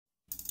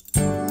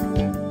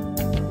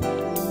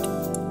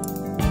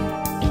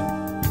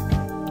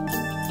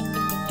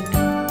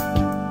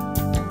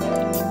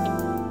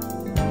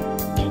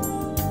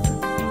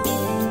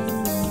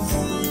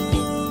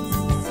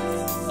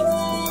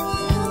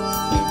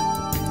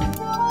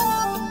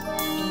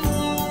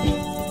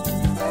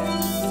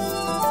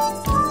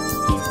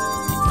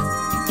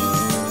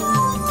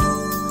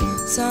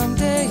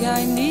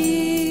I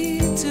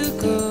need to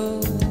go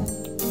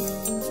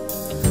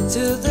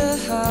to the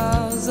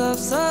house of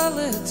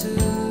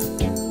solitude,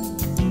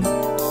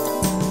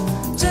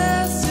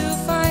 just to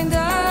find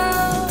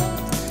out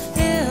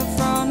if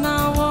from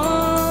now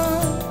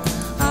on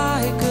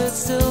I could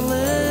still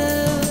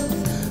live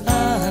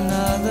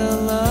another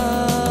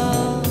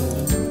love.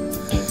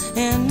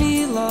 In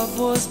me love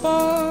was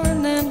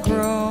born and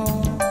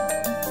grown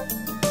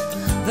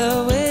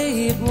the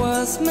way it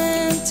was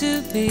meant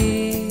to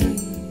be.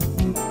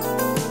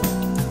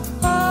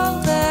 All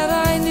that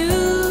I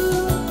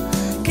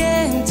knew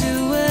came to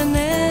an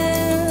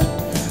end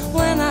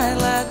when I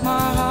let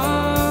my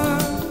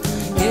heart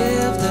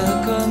give the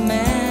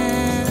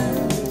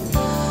command.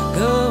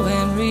 Go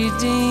and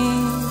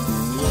redeem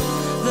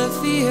the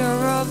fear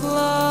of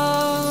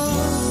love.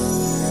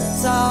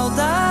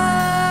 Saudade.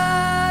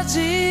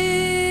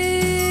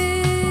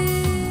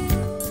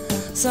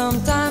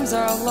 Sometimes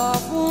our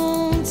love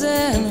wounds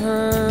and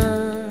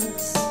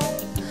hurts,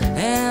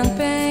 and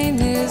pain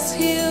is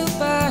healed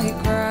by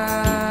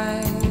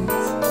cries.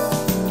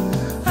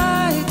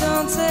 I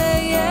don't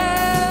say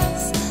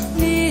yes,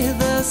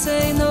 neither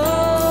say no.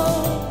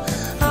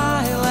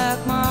 I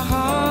let my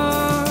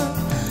heart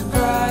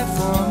cry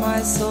for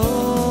my soul.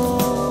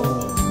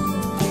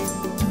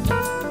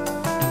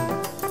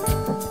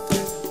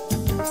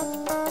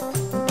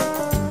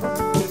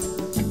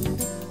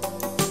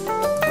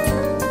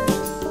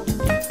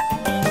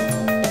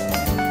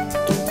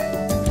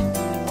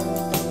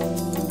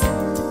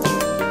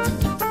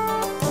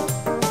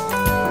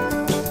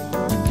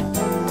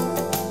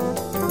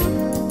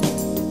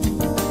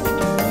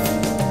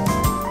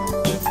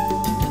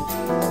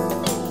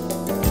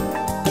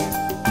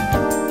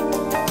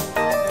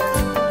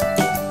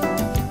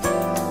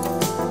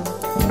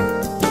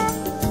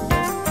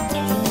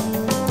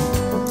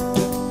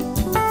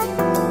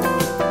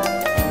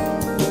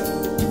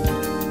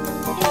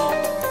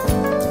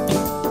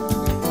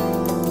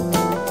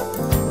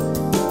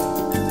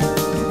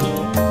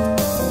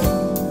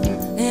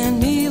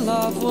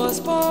 Was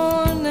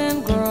born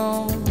and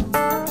grown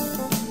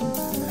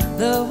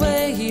the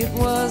way it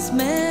was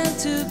meant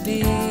to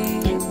be.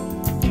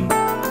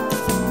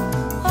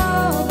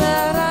 All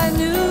that I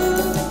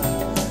knew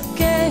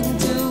came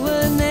to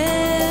an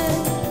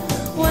end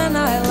when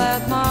I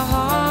let my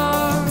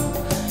heart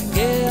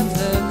give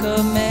the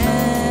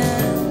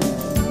command.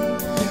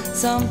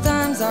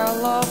 Sometimes our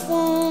love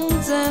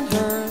wounds and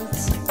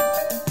hurts,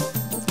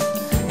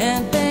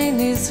 and pain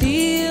is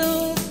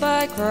healed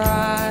by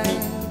cries.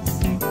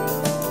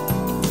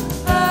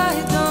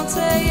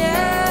 Say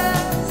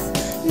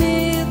yes,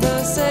 neither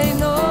say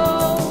no.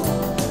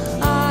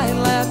 I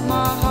let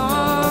my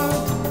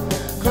heart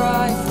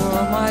cry for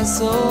my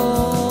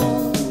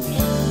soul.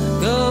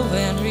 Go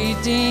and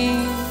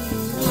redeem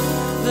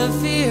the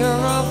fear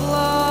of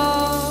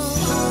love.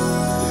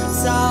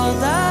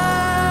 Saudade.